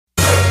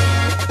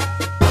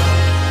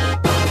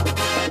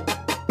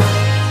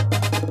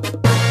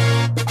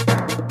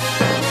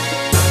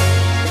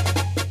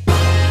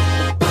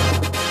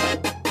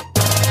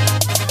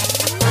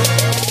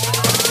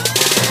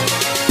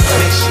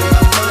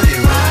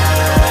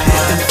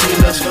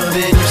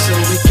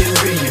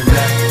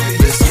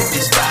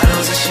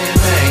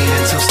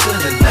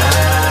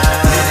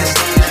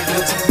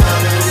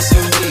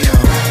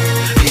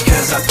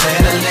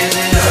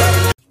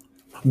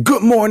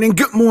Good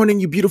morning,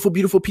 you beautiful,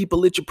 beautiful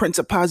people. It's your Prince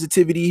of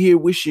Positivity here,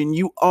 wishing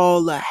you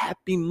all a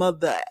happy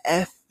mother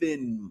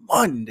effing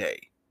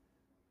Monday.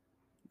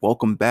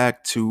 Welcome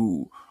back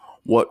to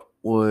what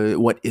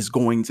is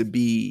going to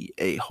be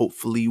a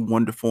hopefully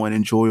wonderful and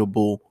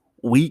enjoyable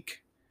week.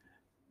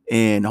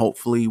 And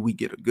hopefully we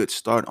get a good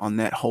start on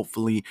that.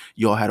 Hopefully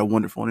y'all had a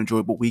wonderful and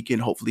enjoyable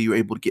weekend. Hopefully you're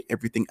able to get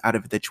everything out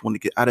of it that you want to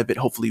get out of it.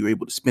 Hopefully you're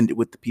able to spend it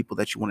with the people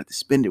that you wanted to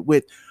spend it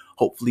with.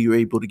 Hopefully you're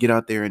able to get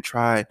out there and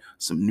try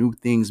some new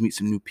things, meet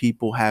some new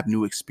people, have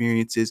new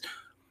experiences.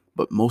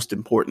 But most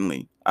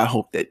importantly, I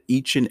hope that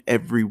each and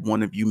every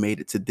one of you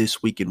made it to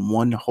this week in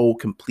one whole,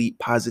 complete,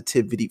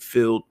 positivity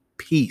filled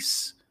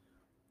peace.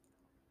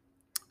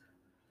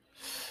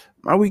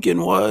 My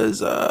weekend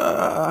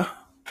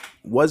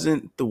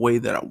wasn't the way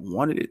that I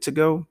wanted it to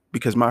go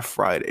because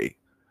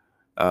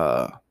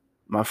uh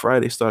my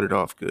Friday started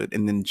off good,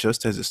 and then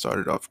just as it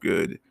started off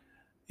good,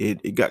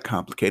 it got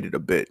complicated a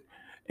bit,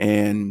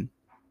 and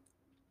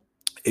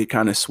it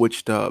kind of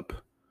switched up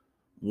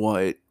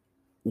what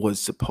was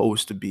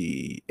supposed to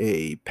be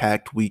a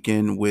packed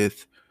weekend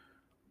with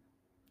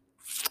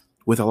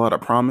a lot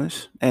of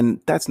promise. And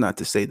that's not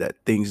to say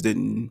that things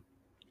didn't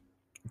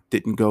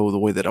go the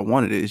way that I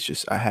wanted it. It's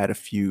just I had a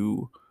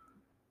few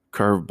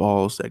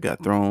curveballs that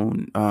got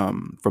thrown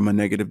from a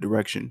negative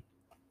direction.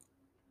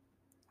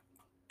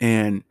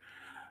 And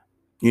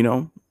you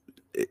know,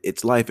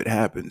 it's life, it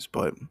happens,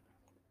 but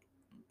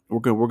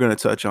we're gonna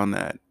touch on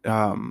that.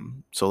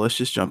 So let's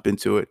just jump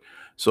into it.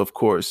 So of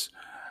course,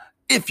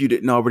 if you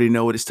didn't already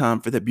know it, it's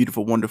time for that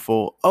beautiful,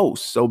 wonderful, oh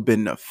so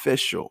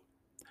beneficial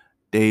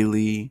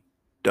daily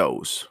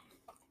dose.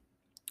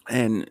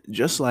 And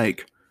just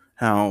like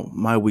how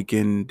my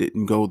weekend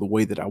didn't go the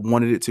way that I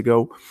wanted it to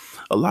go,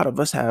 a lot of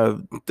us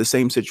have the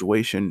same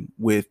situation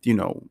with,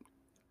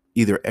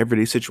 either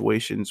everyday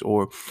situations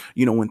or,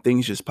 when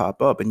things just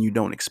pop up and you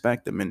don't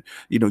expect them. And,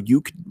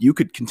 you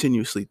could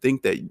continuously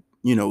think that,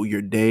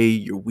 your day,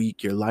 your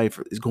week, your life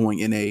is going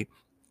in a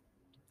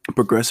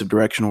progressive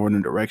direction or in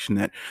a direction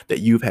that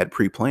you've had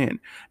pre-planned.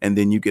 And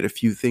then you get a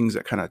few things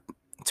that kind of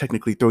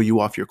technically throw you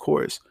off your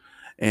course.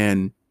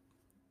 And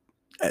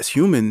as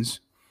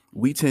humans,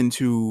 we tend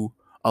to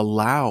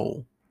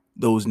allow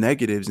those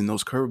negatives and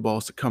those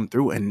curveballs to come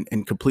through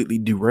and completely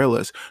derail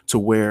us to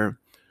where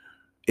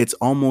it's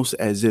almost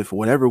as if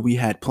whatever we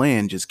had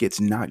planned just gets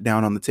knocked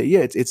down on the table.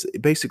 Yeah, it's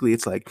basically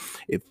it's like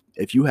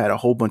if you had a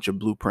whole bunch of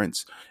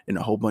blueprints and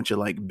a whole bunch of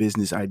like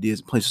business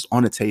ideas places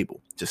on a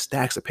table, just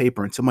stacks of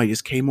paper, and somebody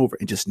just came over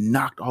and just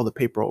knocked all the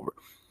paper over.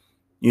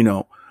 You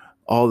know,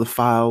 all the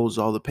files,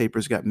 all the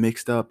papers got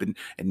mixed up and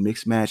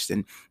mixed matched,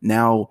 and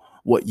now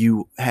what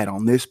you had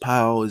on this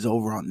pile is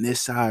over on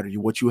this side, or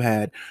what you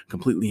had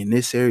completely in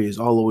this area is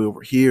all the way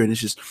over here, and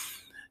it's just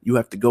you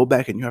have to go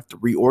back and you have to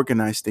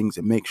reorganize things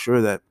and make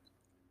sure that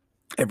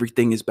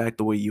everything is back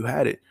the way you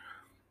had it.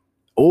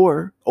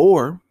 Or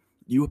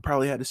you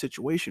probably had a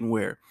situation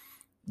where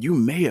you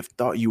may have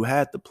thought you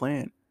had the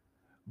plan,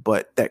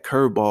 but that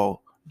curveball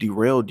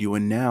derailed you,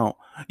 and now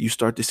you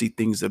start to see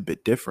things a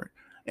bit different.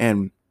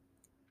 And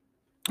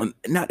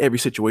not every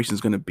situation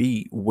is going to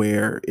be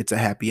where it's a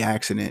happy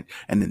accident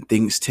and then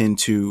things tend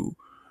to,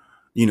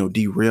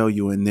 derail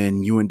you, and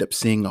then you end up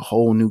seeing a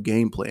whole new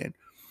game plan.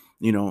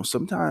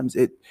 Sometimes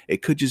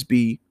it could just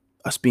be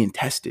us being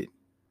tested.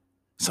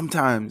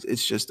 Sometimes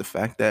it's just the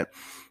fact that,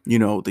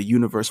 the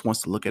universe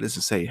wants to look at us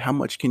and say, how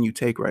much can you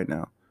take right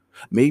now?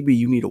 Maybe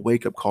you need a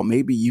wake up call.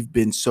 Maybe you've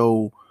been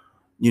so,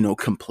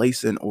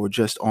 complacent or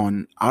just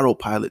on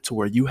autopilot to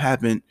where you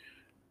haven't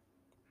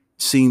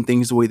seen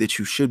things the way that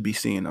you should be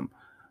seeing them.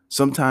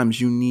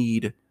 Sometimes you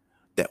need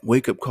that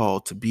wake up call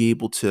to be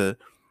able to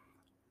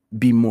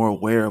be more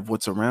aware of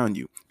what's around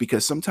you,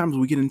 because sometimes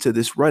we get into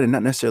this rut, and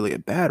not necessarily a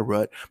bad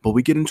rut, but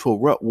we get into a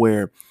rut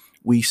where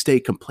we stay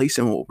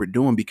complacent with what we're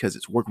doing because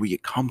it's work. We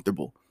get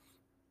comfortable.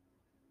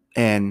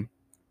 And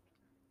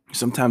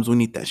sometimes we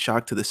need that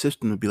shock to the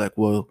system to be like,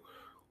 well,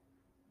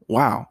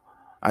 wow,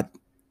 I,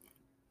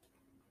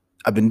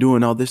 I've been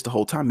doing all this the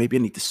whole time. Maybe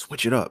I need to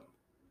switch it up.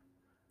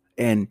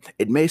 And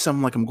it may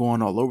sound like I'm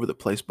going all over the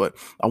place, but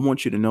I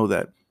want you to know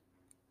that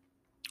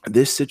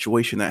this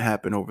situation that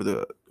happened over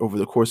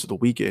the course of the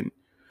weekend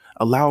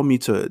allowed me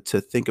to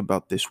think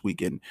about this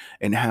weekend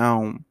and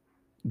how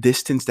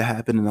this tends to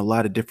happen in a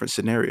lot of different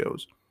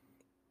scenarios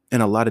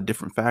and a lot of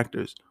different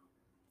factors.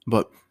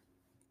 But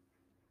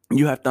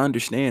you have to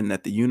understand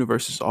that the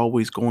universe is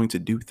always going to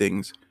do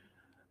things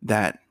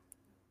that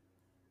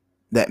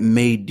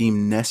may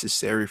deem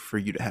necessary for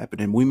you to happen.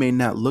 And we may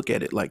not look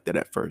at it like that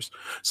at first.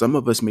 Some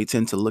of us may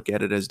tend to look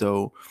at it as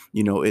though,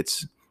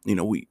 it's,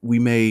 we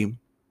may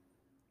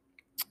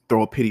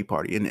throw a pity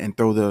party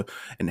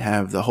and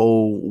have the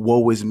whole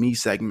woe is me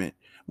segment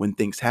when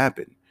things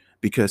happen.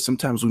 Because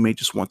sometimes we may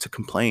just want to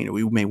complain, or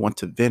we may want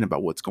to vent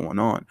about what's going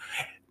on.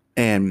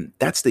 And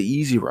that's the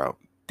easy route.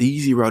 The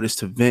easy route is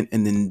to vent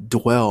and then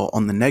dwell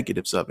on the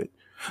negatives of it.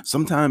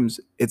 Sometimes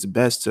it's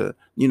best to,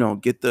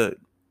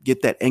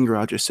 get that anger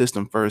out your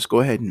system first. Go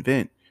ahead and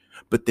vent,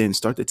 but then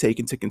start to take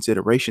into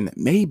consideration that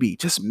maybe,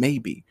 just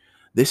maybe,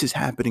 This is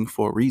happening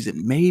for a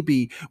reason.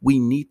 Maybe we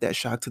need that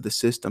shock to the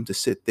system to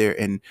sit there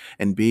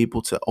and be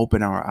able to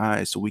open our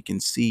eyes so we can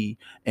see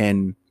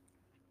and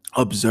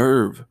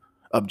observe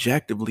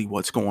objectively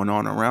what's going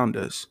on around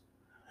us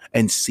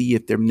and see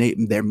if there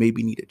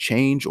maybe need a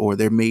change, or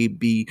there may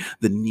be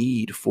the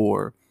need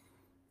for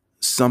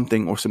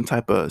something or some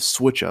type of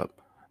switch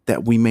up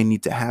that we may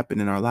need to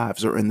happen in our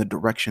lives or in the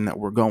direction that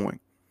we're going.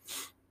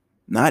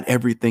 Not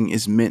everything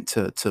is meant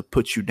to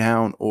put you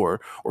down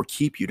or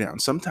keep you down.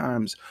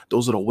 Sometimes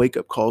those little wake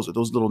up calls or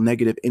those little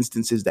negative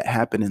instances that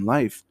happen in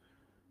life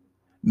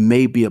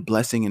may be a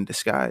blessing in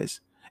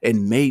disguise,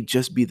 and may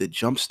just be the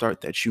jump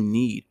start that you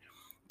need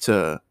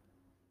to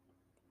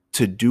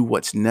do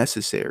what's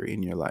necessary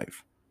in your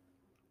life.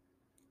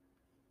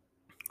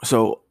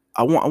 So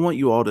I want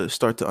you all to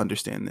start to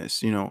understand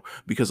this,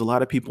 because a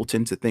lot of people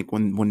tend to think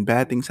when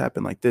bad things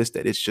happen like this,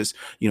 that it's just,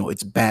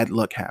 it's bad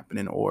luck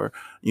happening, or,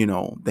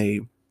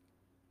 they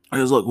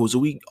because look, so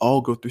we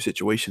all go through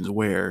situations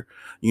where,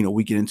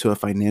 we get into a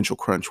financial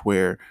crunch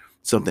where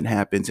something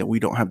happens and we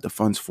don't have the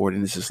funds for it.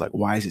 And it's just like,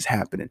 why is this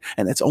happening?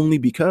 And that's only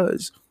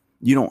because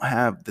you don't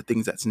have the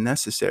things that's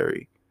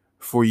necessary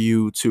for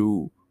you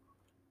to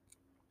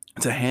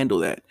handle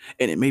that.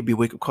 And it may be a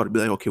wake up call to be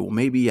like, okay, well,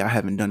 maybe I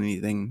haven't done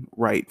anything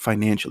right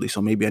financially.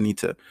 So maybe I need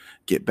to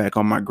get back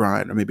on my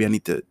grind, or maybe I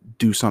need to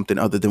do something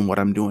other than what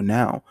I'm doing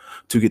now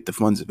to get the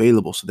funds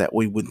available. So that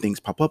way, when things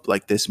pop up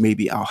like this,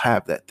 maybe I'll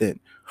have that then.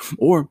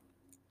 Or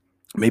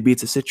maybe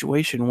it's a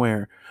situation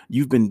where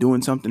you've been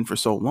doing something for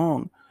so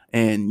long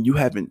and you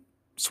haven't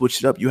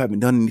switched it up. You haven't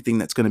done anything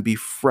that's going to be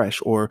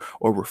fresh or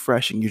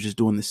refreshing. You're just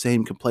doing the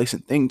same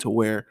complacent thing to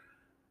where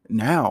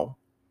now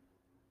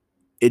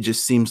it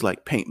just seems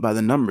like paint by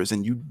the numbers.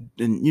 And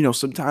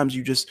sometimes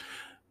you just,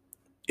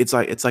 it's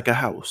like a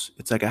house.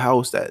 It's like a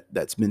house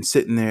that's been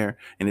sitting there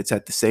and it's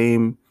at the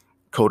same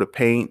coat of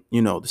paint,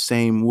 the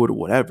same wood or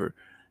whatever.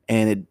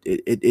 And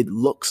it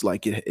looks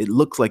like it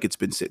looks like it's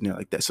been sitting there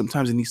like that.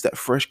 Sometimes it needs that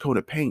fresh coat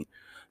of paint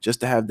just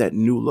to have that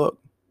new look.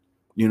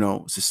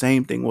 It's the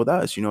same thing with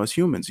us, as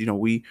humans.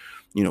 We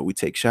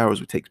take showers,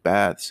 we take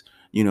baths,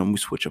 and we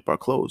switch up our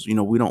clothes. We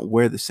don't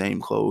wear the same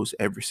clothes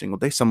every single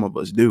day. Some of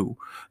us do,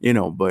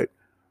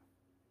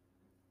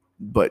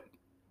 but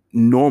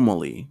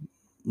normally,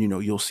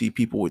 you'll see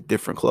people with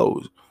different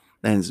clothes,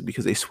 and it's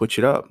because they switch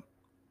it up.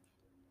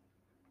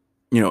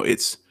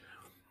 It's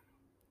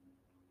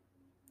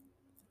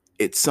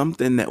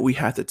something that we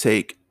have to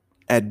take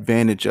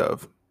advantage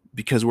of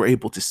because we're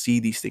able to see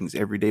these things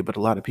every day. But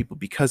a lot of people,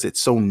 because it's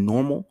so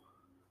normal,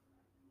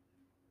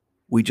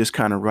 we just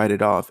kind of write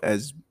it off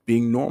as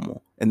being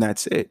normal, and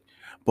that's it.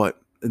 But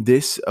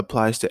this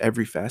applies to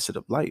every facet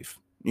of life,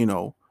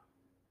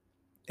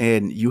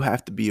 and you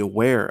have to be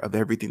aware of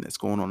everything that's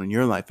going on in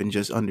your life and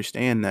just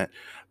understand that,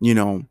 you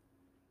know,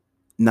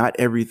 not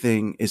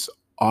everything is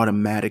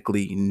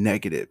automatically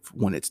negative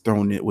when it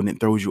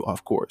throws you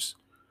off course.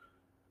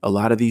 A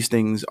lot of these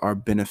things are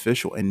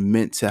beneficial and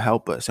meant to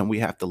help us, and we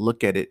have to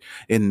look at it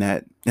in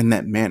that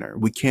manner.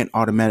 We can't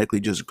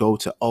automatically just go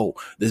to, oh,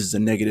 this is a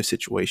negative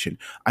situation,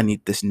 I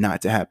need this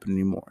not to happen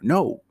anymore.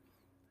 No,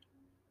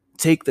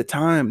 take the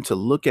time to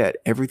look at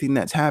everything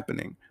that's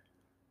happening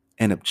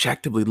and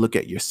objectively look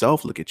at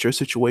yourself, look at your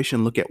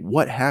situation, look at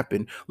what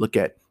happened, look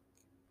at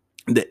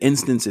the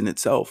instance in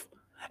itself,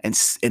 and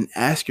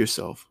ask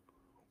yourself,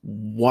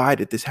 why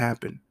did this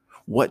happen?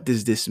 What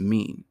does this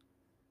mean?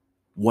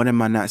 What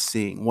am I not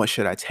seeing? What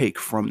should I take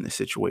from this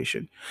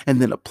situation? And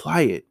then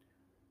apply it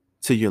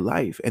to your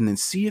life and then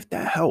see if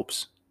that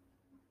helps.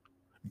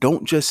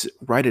 Don't just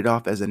write it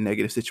off as a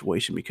negative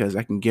situation, because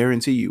I can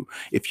guarantee you,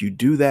 if you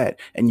do that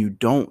and you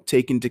don't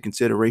take into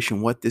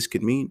consideration what this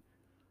could mean,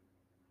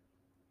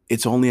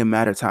 it's only a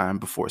matter of time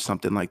before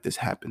something like this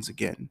happens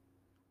again.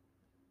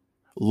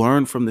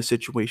 Learn from the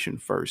situation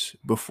first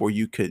before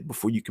you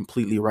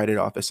completely write it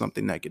off as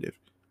something negative.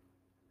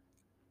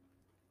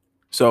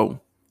 So,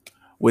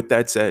 with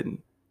that said,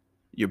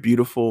 you're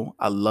beautiful.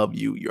 I love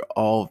you. You're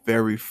all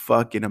very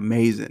fucking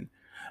amazing.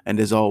 And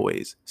as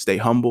always, stay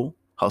humble,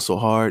 hustle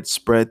hard,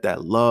 spread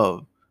that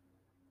love.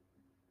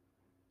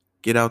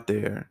 Get out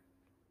there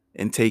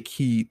and take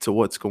heed to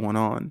what's going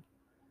on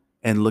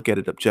and look at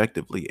it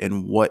objectively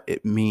and what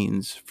it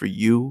means for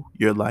you,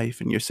 your life,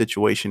 and your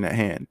situation at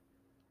hand.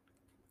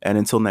 And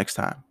until next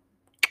time,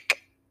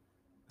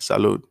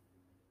 salud.